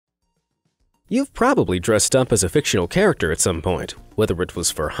You've probably dressed up as a fictional character at some point, whether it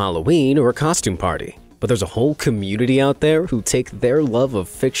was for Halloween or a costume party. But there's a whole community out there who take their love of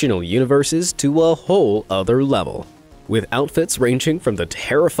fictional universes to a whole other level. With outfits ranging from the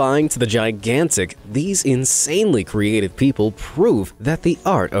terrifying to the gigantic, these insanely creative people prove that the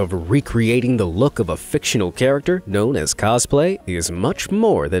art of recreating the look of a fictional character known as cosplay is much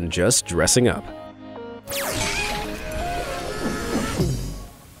more than just dressing up.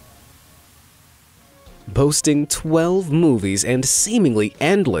 Boasting 12 movies and seemingly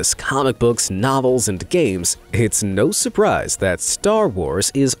endless comic books, novels, and games, it's no surprise that Star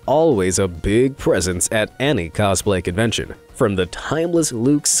Wars is always a big presence at any cosplay convention. From the timeless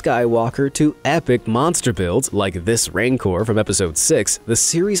Luke Skywalker to epic monster builds like this Rancor from Episode 6, the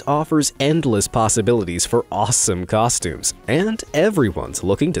series offers endless possibilities for awesome costumes, and everyone's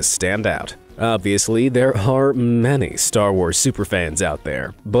looking to stand out. Obviously, there are many Star Wars superfans out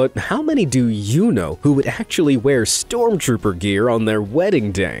there, but how many do you know who would actually wear Stormtrooper gear on their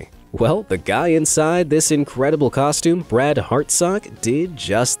wedding day? Well, the guy inside this incredible costume, Brad Hartsock, did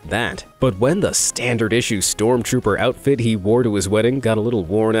just that. But when the standard issue Stormtrooper outfit he wore to his wedding got a little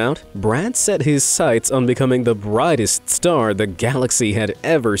worn out, Brad set his sights on becoming the brightest star the galaxy had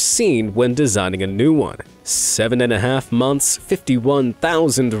ever seen when designing a new one. 7.5 months,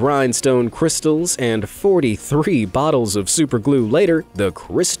 51,000 rhinestone crystals, and 43 bottles of superglue later, the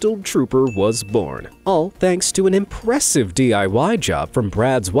Crystal Trooper was born. All thanks to an impressive DIY job from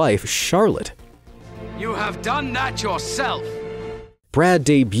Brad's wife, Charlotte. You have done that yourself! Brad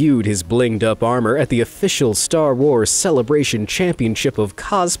debuted his blinged-up armor at the official Star Wars Celebration Championship of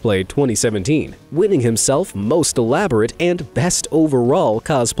Cosplay 2017, winning himself Most Elaborate and Best Overall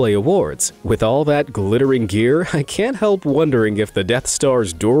Cosplay awards. With all that glittering gear, I can't help wondering if the Death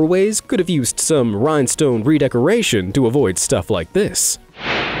Star's doorways could have used some rhinestone redecoration to avoid stuff like this.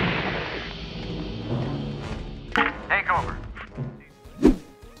 Take over.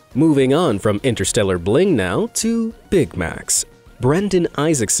 Moving on from interstellar bling now to Big Macs. Brendan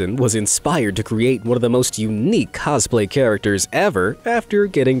Isaacson was inspired to create one of the most unique cosplay characters ever after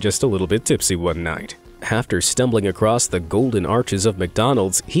getting just a little bit tipsy one night. After stumbling across the golden arches of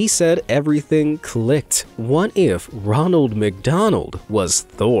McDonald's, he said everything clicked. What if Ronald McDonald was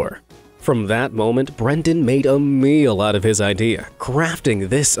Thor? From that moment, Brendan made a meal out of his idea, crafting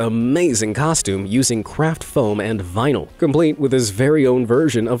this amazing costume using craft foam and vinyl, complete with his very own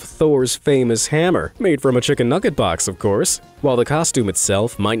version of Thor's famous hammer, made from a chicken nugget box, of course. While the costume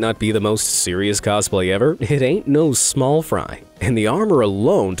itself might not be the most serious cosplay ever, it ain't no small fry. And the armor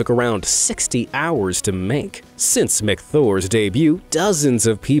alone took around 60 hours to make. Since McThor's debut, dozens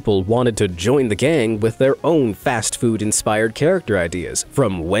of people wanted to join the gang with their own fast food-inspired character ideas,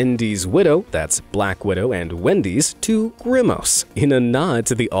 from Wendy's Widow, that's Black Widow and Wendy's, to Grimos, in a nod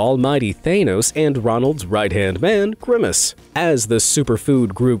to the almighty Thanos and Ronald's right-hand man, Grimace. As the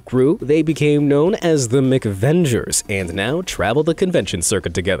superfood group grew, they became known as the McVengers, and now travel the convention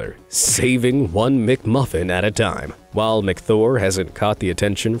circuit together, saving one McMuffin at a time. While McThor hasn't caught the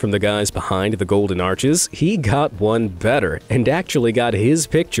attention from the guys behind the golden arches, he got one better and actually got his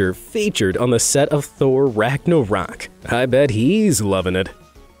picture featured on the set of Thor Ragnarok. I bet he's loving it.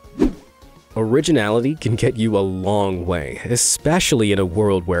 Originality can get you a long way, especially in a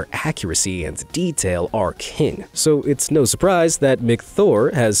world where accuracy and detail are king, so it's no surprise that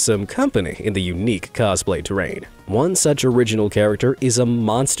McThor has some company in the unique cosplay terrain. One such original character is a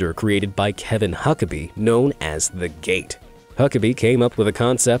monster created by Kevin Huckabee known as the Gate. Huckabee came up with a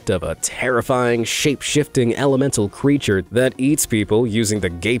concept of a terrifying, shape-shifting elemental creature that eats people using the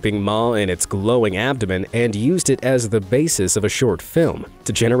gaping maw in its glowing abdomen and used it as the basis of a short film.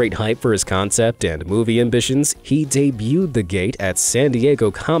 To generate hype for his concept and movie ambitions, he debuted the Gate at San Diego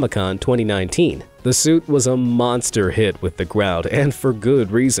Comic-Con 2019. The suit was a monster hit with the crowd, and for good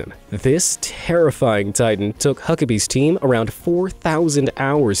reason. This terrifying titan took Huckabee's team around 4,000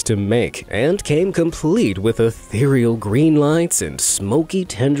 hours to make, and came complete with ethereal green lights and smoky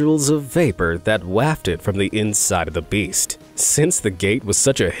tendrils of vapor that wafted from the inside of the beast. Since The Gate was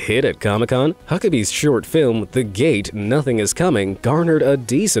such a hit at Comic-Con, Huckabee's short film, The Gate, Nothing Is Coming, garnered a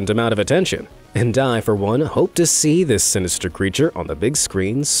decent amount of attention. And I, for one, hope to see this sinister creature on the big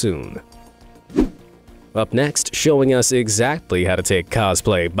screen soon. Up next, showing us exactly how to take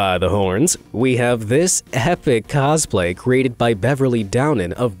cosplay by the horns, we have this epic cosplay created by Beverly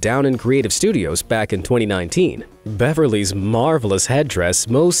Downen of Downen Creative Studios back in 2019. Beverly's marvelous headdress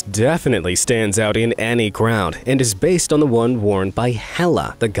most definitely stands out in any crowd and is based on the one worn by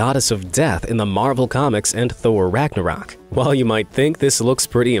Hela, the goddess of death in the Marvel Comics and Thor Ragnarok. While you might think this looks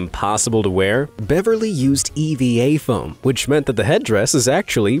pretty impossible to wear, Beverly used EVA foam, which meant that the headdress is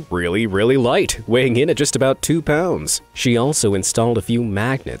actually really light, weighing in at just about 2 pounds. She also installed a few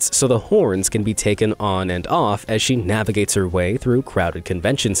magnets so the horns can be taken on and off as she navigates her way through crowded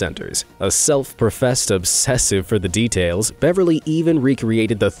convention centers. A self-professed obsessive for the details, Beverly even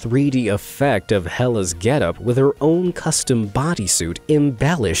recreated the 3D effect of Hela's getup with her own custom bodysuit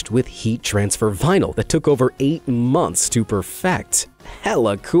embellished with heat transfer vinyl that took over 8 months to perfect.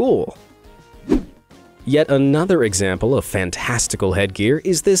 Hella cool! Yet another example of fantastical headgear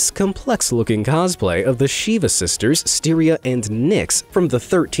is this complex-looking cosplay of the Shiva sisters, Styria and Nyx, from the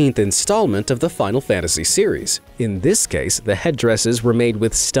 13th installment of the Final Fantasy series. In this case, the headdresses were made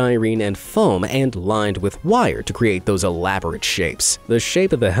with styrene and foam and lined with wire to create those elaborate shapes. The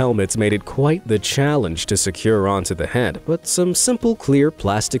shape of the helmets made it quite the challenge to secure onto the head, but some simple clear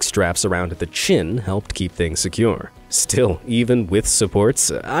plastic straps around the chin helped keep things secure. Still, even with supports,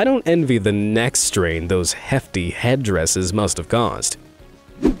 I don't envy the neck strain those hefty headdresses must have caused.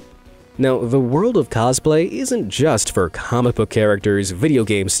 Now, the world of cosplay isn't just for comic book characters, video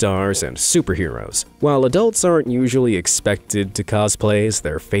game stars, and superheroes. While adults aren't usually expected to cosplay as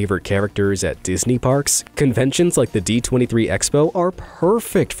their favorite characters at Disney parks, conventions like the D23 Expo are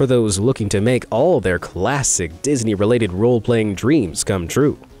perfect for those looking to make all their classic Disney-related role-playing dreams come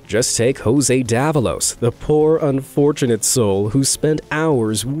true. Just take Jose Davalos, the poor unfortunate soul who spent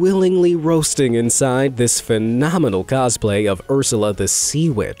hours willingly roasting inside this phenomenal cosplay of Ursula the Sea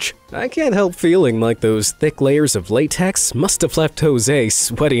Witch. I can't help feeling like those thick layers of latex must have left Jose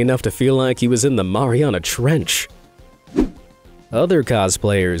sweaty enough to feel like he was in the Mariana Trench. Other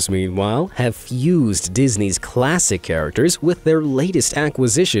cosplayers, meanwhile, have fused Disney's classic characters with their latest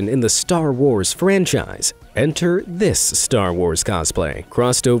acquisition in the Star Wars franchise. Enter this Star Wars cosplay,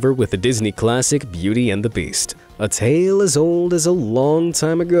 crossed over with the Disney classic Beauty and the Beast. A tale as old as a long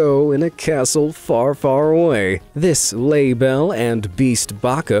time ago in a castle far away. This Leigh Bell and Beast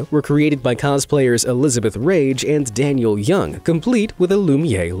Baka were created by cosplayers Elizabeth Rage and Daniel Young, complete with a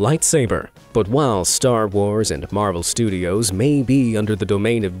Lumiere lightsaber. But while Star Wars and Marvel Studios may be under the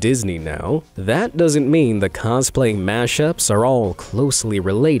domain of Disney now, that doesn't mean the cosplay mashups are all closely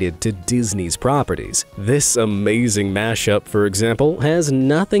related to Disney's properties. This amazing mashup, for example, has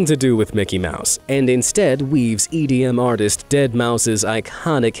nothing to do with Mickey Mouse, and instead weaves EDM artist deadmau5's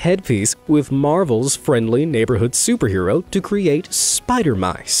iconic headpiece with Marvel's friendly neighborhood superhero to create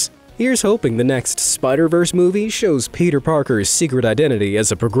Spider-Mice. Here's hoping the next Spider-Verse movie shows Peter Parker's secret identity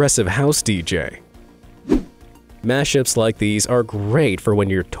as a progressive house DJ. Mashups like these are great for when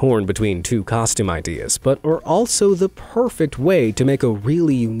you're torn between two costume ideas, but are also the perfect way to make a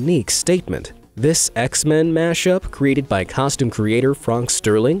really unique statement. This X-Men mashup, created by costume creator Frank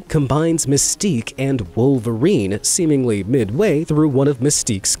Sterling, combines Mystique and Wolverine seemingly midway through one of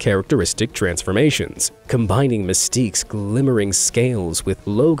Mystique's characteristic transformations. Combining Mystique's glimmering scales with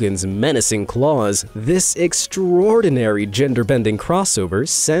Logan's menacing claws, this extraordinary gender-bending crossover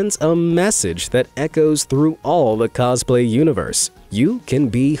sends a message that echoes through all the cosplay universe. You can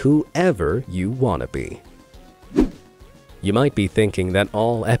be whoever you want to be. You might be thinking that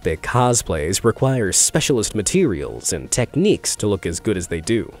all epic cosplays require specialist materials and techniques to look as good as they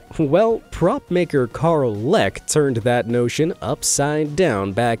do. Well, prop maker Carl Leck turned that notion upside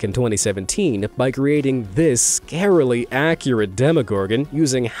down back in 2017 by creating this scarily accurate Demogorgon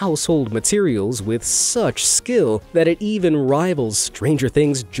using household materials with such skill that it even rivals Stranger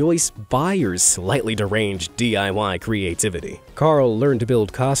Things' Joyce Byers' slightly deranged DIY creativity. Carl learned to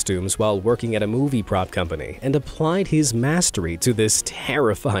build costumes while working at a movie prop company and applied his mastery to this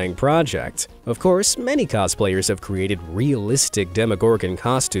terrifying project. Of course, many cosplayers have created realistic Demogorgon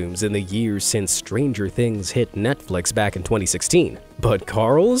costumes in the years since Stranger Things hit Netflix back in 2016, but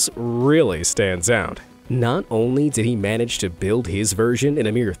Carl's really stands out. Not only did he manage to build his version in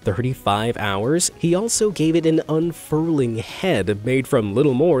a mere 35 hours, he also gave it an unfurling head made from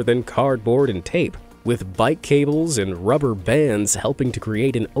little more than cardboard and tape, with bike cables and rubber bands helping to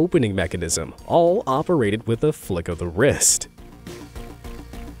create an opening mechanism, all operated with a flick of the wrist.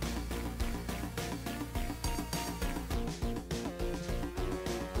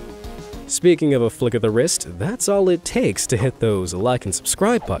 Speaking of a flick of the wrist, that's all it takes to hit those like and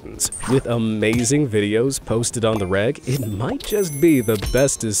subscribe buttons. With amazing videos posted on the reg, it might just be the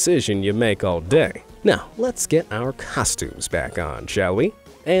best decision you make all day. Now, let's get our costumes back on, shall we?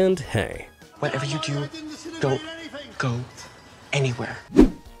 And hey, whatever you do, don't go anywhere.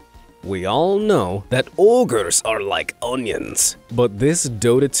 We all know that ogres are like onions, but this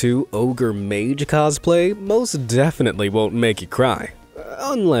Dota 2 Ogre Mage cosplay most definitely won't make you cry.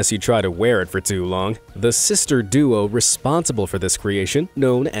 Unless you try to wear it for too long. The sister duo responsible for this creation,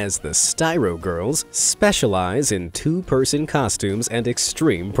 known as the Styro Girls, specialize in two-person costumes and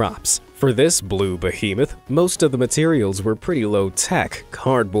extreme props. For this blue behemoth, most of the materials were pretty low-tech: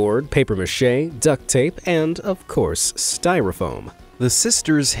 cardboard, papier-mâché, duct tape, and, of course, styrofoam. The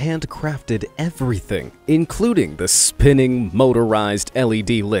sisters handcrafted everything, including the spinning, motorized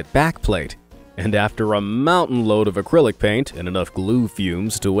LED-lit backplate. And after a mountain load of acrylic paint and enough glue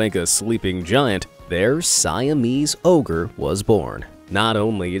fumes to wake a sleeping giant, their Siamese ogre was born. Not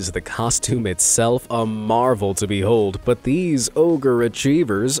only is the costume itself a marvel to behold, but these ogre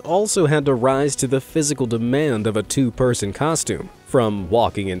achievers also had to rise to the physical demand of a two-person costume. From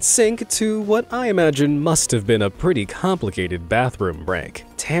walking in sync to what I imagine must have been a pretty complicated bathroom break.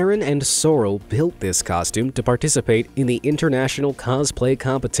 Taryn and Sorrel built this costume to participate in the International Cosplay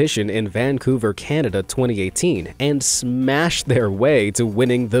Competition in Vancouver, Canada 2018 and smashed their way to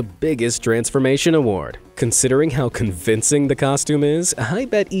winning the biggest transformation award. Considering how convincing the costume is, I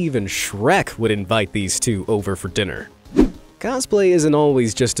bet even Shrek would invite these two over for dinner. Cosplay isn't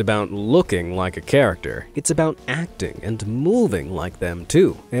always just about looking like a character, it's about acting and moving like them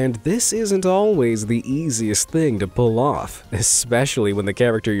too. And this isn't always the easiest thing to pull off, especially when the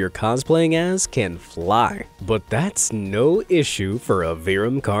character you're cosplaying as can fly. But that's no issue for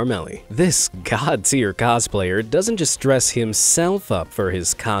Aviram Carmelli. This god-tier cosplayer doesn't just dress himself up for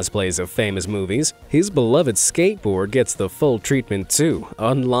his cosplays of famous movies, his beloved skateboard gets the full treatment too,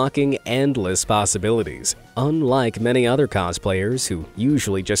 unlocking endless possibilities. Unlike many other cosplayers who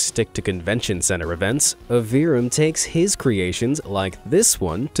usually just stick to convention center events, Aviram takes his creations, like this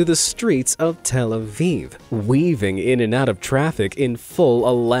one, to the streets of Tel Aviv, weaving in and out of traffic in full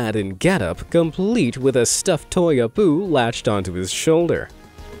Aladdin getup, complete with a stuffed toy Apu latched onto his shoulder.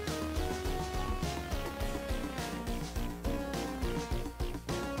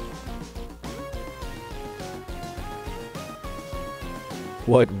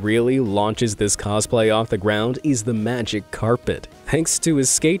 What really launches this cosplay off the ground is the magic carpet. Thanks to his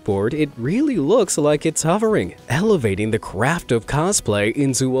skateboard, it really looks like it's hovering, elevating the craft of cosplay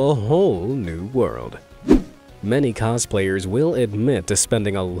into a whole new world. Many cosplayers will admit to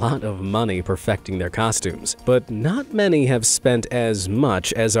spending a lot of money perfecting their costumes, but not many have spent as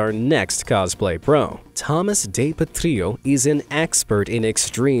much as our next cosplay pro. Thomas De Petrillo is an expert in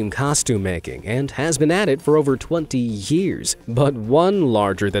extreme costume making and has been at it for over 20 years. But one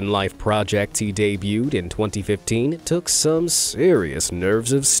larger-than-life project he debuted in 2015 took some serious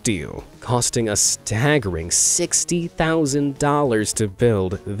nerves of steel. Costing a staggering $60,000 to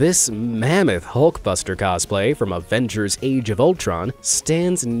build, this mammoth Hulkbuster cosplay from Avengers Age of Ultron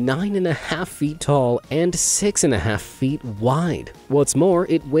stands 9.5 feet tall and 6.5 feet wide. What's more,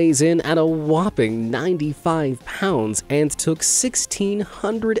 it weighs in at a whopping 95 pounds and took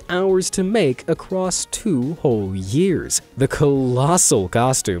 1,600 hours to make across 2 whole years. The colossal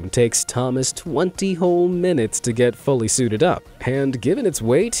costume takes Thomas 20 whole minutes to get fully suited up, and given its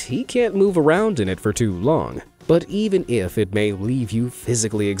weight, he can't move around in it for too long. But even if it may leave you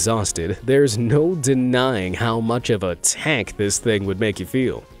physically exhausted, there's no denying how much of a tank this thing would make you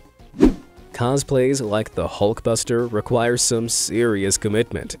feel. Cosplays like the Hulkbuster require some serious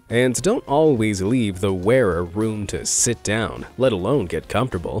commitment and don't always leave the wearer room to sit down, let alone get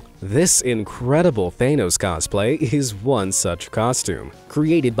comfortable. This incredible Thanos cosplay is one such costume.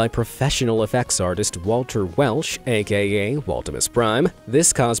 Created by professional effects artist Walter Welsh, aka Waltimus Prime,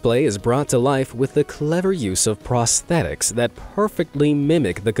 this cosplay is brought to life with the clever use of prosthetics that perfectly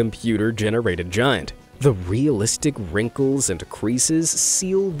mimic the computer-generated giant. The realistic wrinkles and creases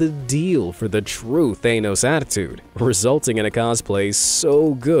seal the deal for the true Thanos attitude, resulting in a cosplay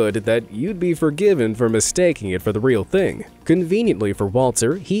so good that you'd be forgiven for mistaking it for the real thing. Conveniently for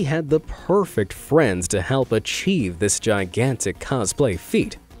Walter, he had the perfect friends to help achieve this gigantic cosplay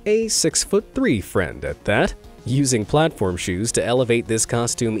feat. A 6'3" friend at that. Using platform shoes to elevate this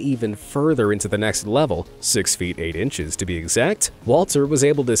costume even further into the next level, 6 feet 8 inches to be exact, Walter was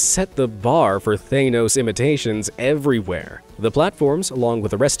able to set the bar for Thanos imitations everywhere. The platforms, along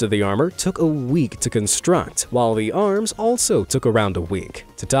with the rest of the armor, took a week to construct, while the arms also took around a week.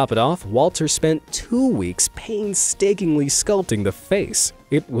 To top it off, Walter spent 2 weeks painstakingly sculpting the face.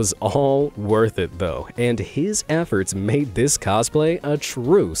 It was all worth it though, and his efforts made this cosplay a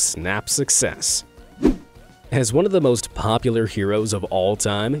true snap success. As one of the most popular heroes of all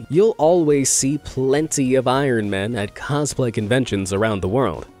time, you'll always see plenty of Iron Men at cosplay conventions around the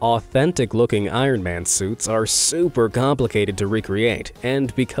world. Authentic-looking Iron Man suits are super complicated to recreate,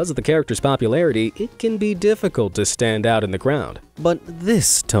 and because of the character's popularity, it can be difficult to stand out in the crowd. But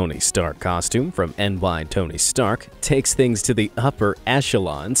this Tony Stark costume from NY Tony Stark takes things to the upper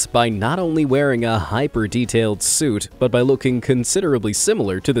echelons by not only wearing a hyper-detailed suit, but by looking considerably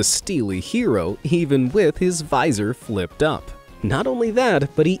similar to the steely hero, even with his visor flipped up. Not only that,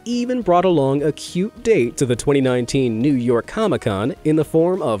 but he even brought along a cute date to the 2019 New York Comic-Con in the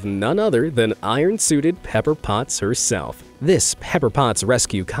form of none other than iron-suited Pepper Potts herself. This Pepper Potts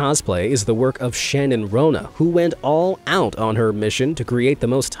rescue cosplay is the work of Shannon Rona, who went all out on her mission to create the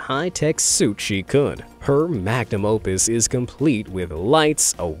most high-tech suit she could. Her magnum opus is complete with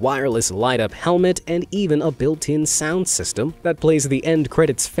lights, a wireless light-up helmet, and even a built-in sound system that plays the end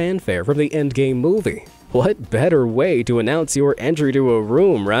credits fanfare from the Endgame movie. What better way to announce your entry to a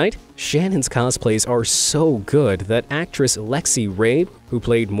room, right? Shannon's cosplays are so good that actress Lexi Rabe, who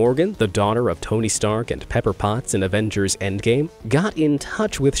played Morgan, the daughter of Tony Stark and Pepper Potts in Avengers Endgame, got in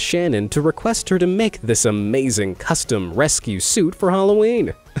touch with Shannon to request her to make this amazing custom rescue suit for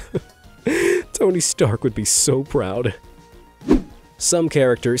Halloween. Tony Stark would be so proud. Some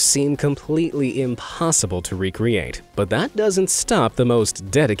characters seem completely impossible to recreate, but that doesn't stop the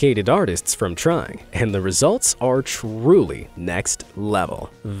most dedicated artists from trying, and the results are truly next level.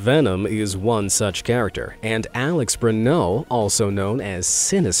 Venom is one such character, and Alex Bruneau, also known as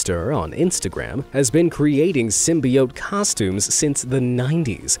Sinister on Instagram, has been creating symbiote costumes since the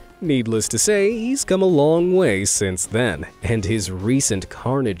 90s. Needless to say, he's come a long way since then, and his recent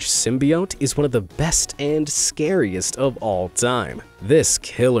Carnage symbiote is one of the best and scariest of all time. This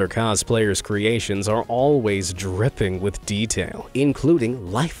killer cosplayer's creations are always dripping with detail,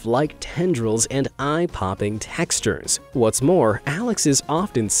 including lifelike tendrils and eye-popping textures. What's more, Alex is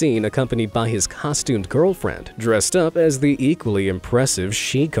often seen accompanied by his costumed girlfriend, dressed up as the equally impressive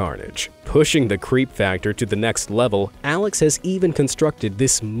She-Carnage. Pushing the creep factor to the next level, Alex has even constructed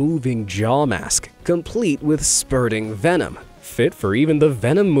this moving jaw mask, complete with spurting venom, fit for even the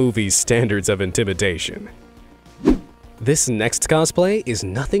Venom movie's standards of intimidation. This next cosplay is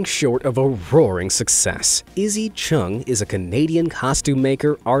nothing short of a roaring success. Izzy Chung is a Canadian costume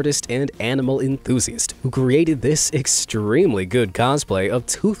maker, artist, and animal enthusiast who created this extremely good cosplay of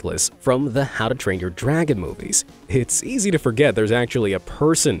Toothless from the How to Train Your Dragon movies. It's easy to forget there's actually a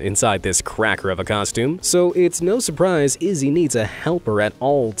person inside this cracker of a costume, so it's no surprise Izzy needs a helper at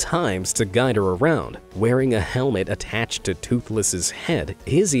all times to guide her around. Wearing a helmet attached to Toothless's head,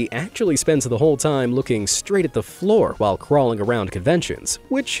 Izzy actually spends the whole time looking straight at the floor while crawling around conventions,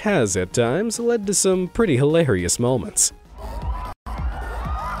 which has at times led to some pretty hilarious moments.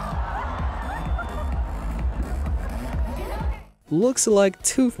 Looks like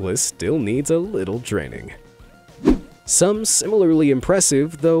Toothless still needs a little training. Some similarly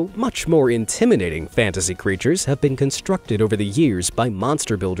impressive, though much more intimidating fantasy creatures have been constructed over the years by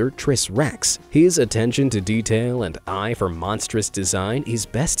monster builder Tris Rex. His attention to detail and eye for monstrous design is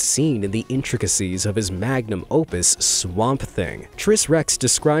best seen in the intricacies of his magnum opus, Swamp Thing. Tris Rex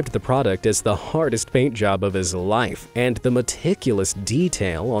described the product as the hardest paint job of his life, and the meticulous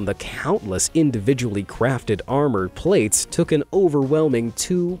detail on the countless individually crafted armored plates took an overwhelming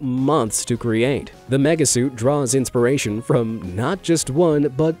 2 months to create. The megasuit draws inspiration from not just one,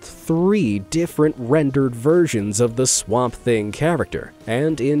 but 3 different rendered versions of the Swamp Thing character,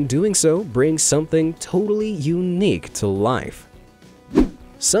 and in doing so brings something totally unique to life.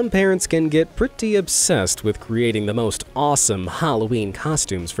 Some parents can get pretty obsessed with creating the most awesome Halloween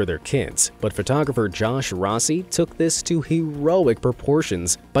costumes for their kids, but photographer Josh Rossi took this to heroic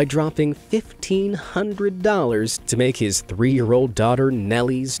proportions by dropping $1,500 to make his 3-year-old daughter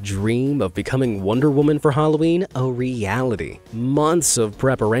Nellie's dream of becoming Wonder Woman for Halloween a reality. Months of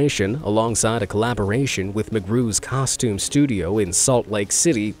preparation, alongside a collaboration with McGrew's costume studio in Salt Lake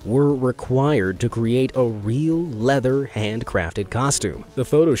City, were required to create a real leather handcrafted costume.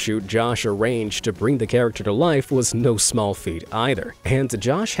 The photo shoot Josh arranged to bring the character to life was no small feat either, and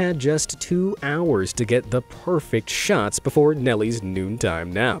Josh had just 2 hours to get the perfect shots before Nellie's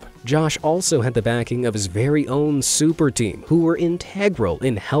noontime nap. Josh also had the backing of his very own super team, who were integral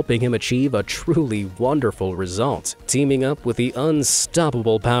in helping him achieve a truly wonderful result. Teaming up with the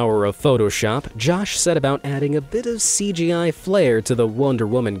unstoppable power of Photoshop, Josh set about adding a bit of CGI flair to the Wonder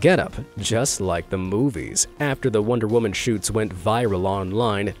Woman getup, just like the movies. After the Wonder Woman shoots went viral online,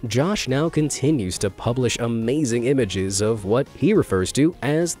 Josh now continues to publish amazing images of what he refers to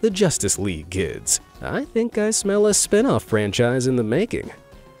as the Justice League kids. I think I smell a spin-off franchise in the making.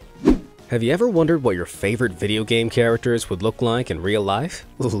 Have you ever wondered what your favorite video game characters would look like in real life?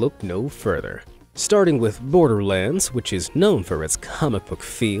 Look no further. Starting with Borderlands, which is known for its comic book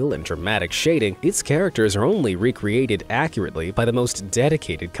feel and dramatic shading, its characters are only recreated accurately by the most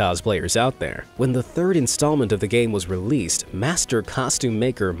dedicated cosplayers out there. When the third installment of the game was released, master costume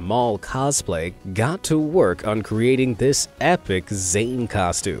maker Mall Cosplay got to work on creating this epic Zane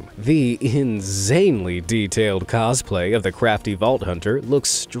costume. The insanely detailed cosplay of the crafty Vault Hunter looks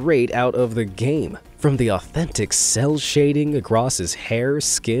straight out of the game. From the authentic cell shading across his hair,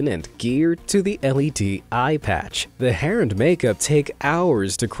 skin, and gear to the LED eye patch. The hair and makeup take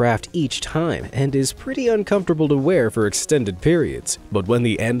hours to craft each time and is pretty uncomfortable to wear for extended periods. But when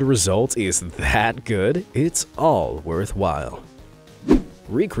the end result is that good, it's all worthwhile.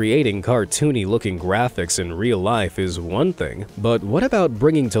 Recreating cartoony-looking graphics in real life is one thing, but what about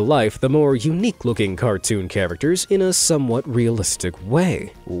bringing to life the more unique-looking cartoon characters in a somewhat realistic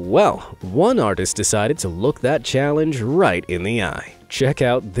way? Well, one artist decided to look that challenge right in the eye. Check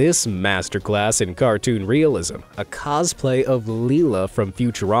out this masterclass in cartoon realism, a cosplay of Leela from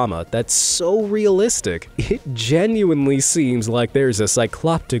Futurama that's so realistic, it genuinely seems like there's a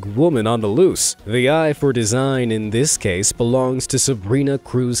cycloptic woman on the loose. The eye for design in this case belongs to Sabrina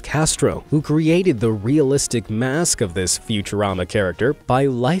Cruz Castro, who created the realistic mask of this Futurama character by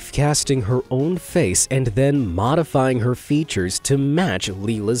life-casting her own face and then modifying her features to match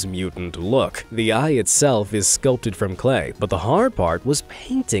Leela's mutant look. The eye itself is sculpted from clay, but the hard part was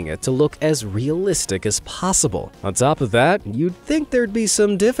painting it to look as realistic as possible. On top of that, you'd think there'd be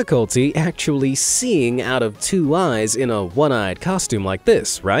some difficulty actually seeing out of two eyes in a one-eyed costume like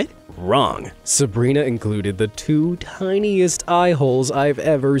this, right? Wrong. Sabrina included the two tiniest eye holes I've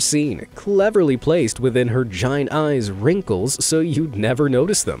ever seen, cleverly placed within her giant eyes' wrinkles so you'd never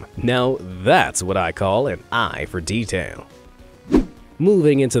notice them. Now that's what I call an eye for detail.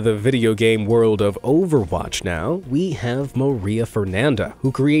 Moving into the video game world of Overwatch now, we have Maria Fernanda,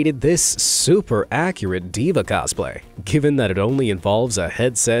 who created this super accurate diva cosplay. Given that it only involves a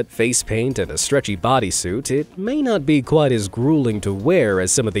headset, face paint, and a stretchy bodysuit, it may not be quite as grueling to wear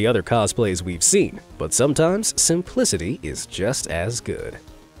as some of the other cosplays we've seen, but sometimes simplicity is just as good.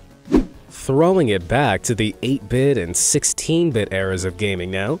 Throwing it back to the 8-bit and 16-bit eras of gaming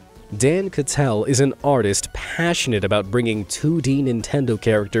now, Dan Cattell is an artist passionate about bringing 2D Nintendo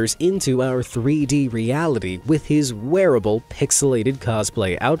characters into our 3D reality with his wearable, pixelated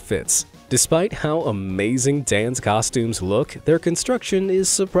cosplay outfits. Despite how amazing Dan's costumes look, their construction is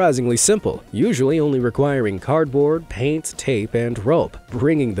surprisingly simple, usually only requiring cardboard, paint, tape, and rope.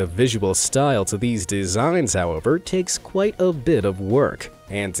 Bringing the visual style to these designs, however, takes quite a bit of work.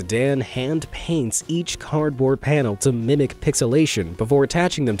 And Dan hand paints each cardboard panel to mimic pixelation before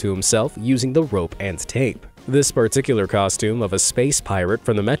attaching them to himself using the rope and tape. This particular costume of a space pirate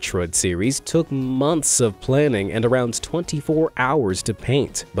from the Metroid series took months of planning and around 24 hours to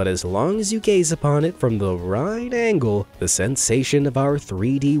paint, but as long as you gaze upon it from the right angle, the sensation of our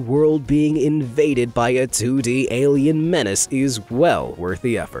 3D world being invaded by a 2D alien menace is well worth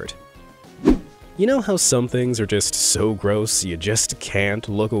the effort. You know how some things are just so gross you just can't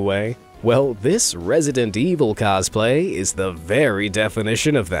look away? Well, this Resident Evil cosplay is the very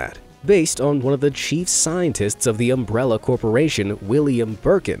definition of that. Based on one of the chief scientists of the Umbrella Corporation, William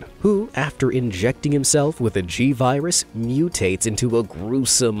Birkin, who, after injecting himself with a G-virus, mutates into a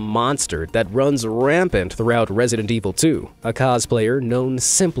gruesome monster that runs rampant throughout Resident Evil 2. A cosplayer known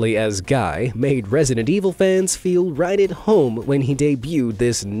simply as Guy made Resident Evil fans feel right at home when he debuted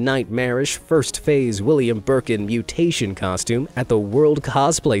this nightmarish first-phase William Birkin mutation costume at the World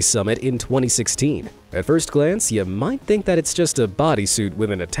Cosplay Summit in 2016. At first glance, you might think that it's just a bodysuit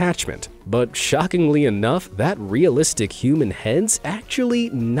with an attachment, but shockingly enough, that realistic human head's actually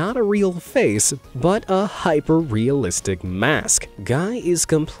not a real face, but a hyper-realistic mask. Guy is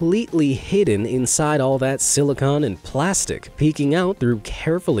completely hidden inside all that silicone and plastic, peeking out through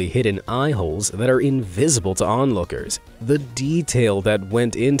carefully hidden eye holes that are invisible to onlookers. The detail that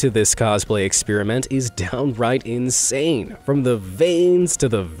went into this cosplay experiment is downright insane, from the veins to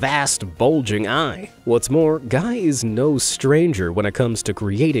the vast bulging eye. What's more, Guy is no stranger when it comes to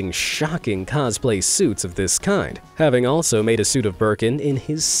creating shocking cosplay suits of this kind, having also made a suit of Birkin in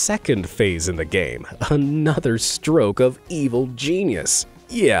his second phase in the game, another stroke of evil genius.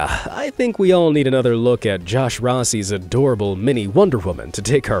 Yeah, I think we all need another look at Josh Rossi's adorable mini Wonder Woman to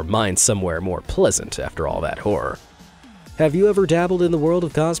take our minds somewhere more pleasant after all that horror. Have you ever dabbled in the world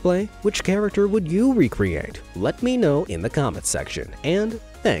of cosplay? Which character would you recreate? Let me know in the comments section, and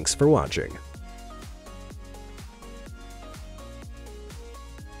thanks for watching.